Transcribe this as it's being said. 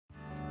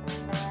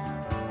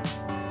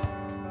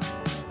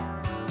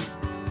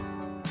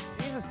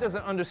Jesus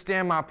doesn't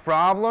understand my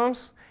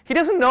problems. He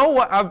doesn't know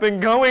what I've been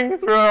going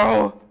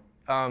through.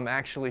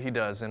 Actually, he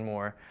does, and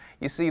more.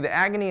 You see, the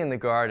agony in the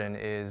garden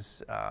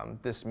is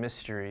this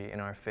mystery in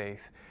our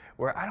faith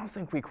where I don't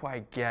think we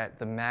quite get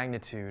the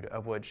magnitude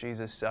of what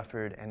Jesus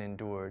suffered and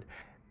endured.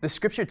 The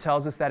scripture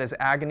tells us that his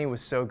agony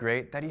was so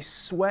great that he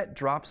sweat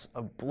drops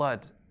of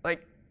blood.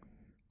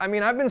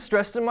 I've been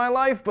stressed in my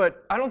life,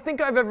 but I don't think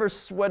I've ever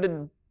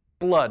sweated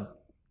blood.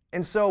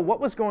 And so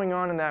what was going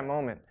on in that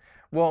moment?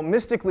 Well,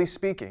 mystically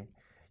speaking,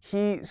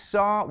 he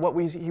saw what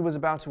he was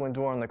about to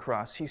endure on the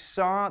cross. He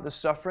saw the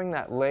suffering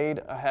that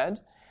laid ahead,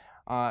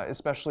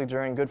 especially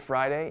during Good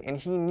Friday, and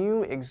he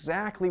knew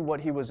exactly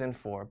what he was in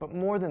for. But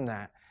more than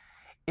that,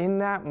 in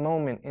that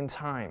moment in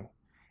time,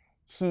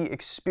 he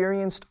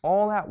experienced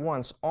all at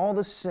once, all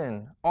the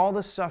sin, all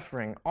the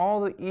suffering,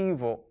 all the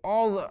evil,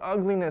 all the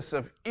ugliness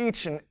of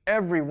each and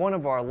every one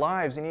of our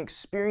lives, and he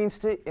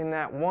experienced it in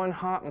that one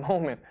hot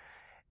moment,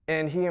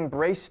 and he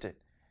embraced it.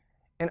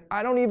 And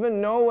I don't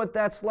even know what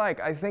that's like.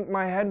 I think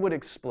my head would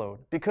explode,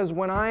 because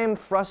when I am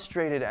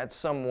frustrated at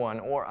someone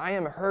or I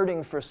am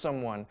hurting for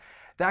someone,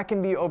 that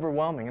can be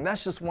overwhelming, and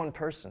that's just one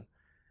person.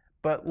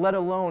 But let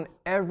alone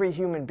every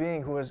human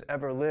being who has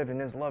ever lived, and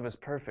his love is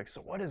perfect.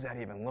 So what does that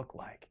even look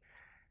like?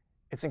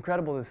 It's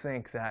incredible to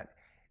think that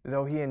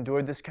though he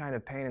endured this kind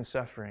of pain and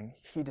suffering,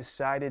 he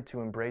decided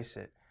to embrace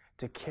it,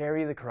 to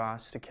carry the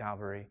cross to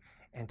Calvary,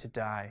 and to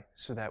die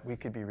so that we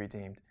could be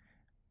redeemed.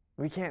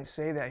 We can't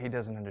say that he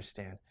doesn't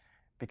understand,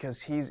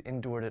 because he's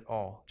endured it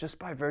all, just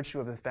by virtue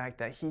of the fact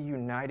that he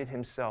united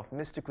himself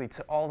mystically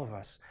to all of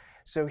us.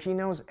 So he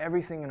knows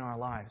everything in our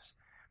lives.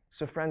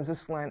 So friends,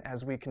 this Lent,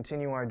 as we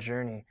continue our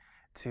journey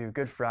to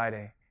Good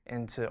Friday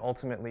and to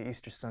ultimately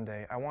Easter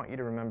Sunday, I want you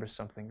to remember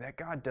something, that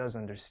God does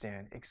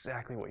understand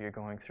exactly what you're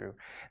going through.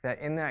 That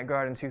in that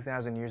garden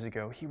 2,000 years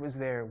ago, he was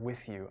there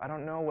with you. I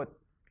don't know what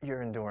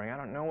you're enduring. I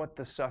don't know what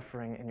the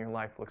suffering in your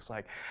life looks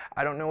like.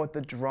 I don't know what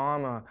the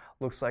drama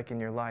looks like in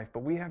your life, but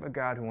we have a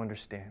God who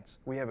understands.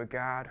 We have a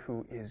God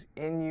who is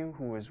in you,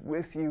 who is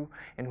with you,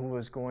 and who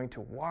is going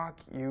to walk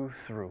you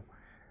through.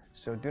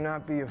 So do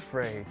not be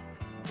afraid.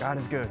 God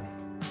is good.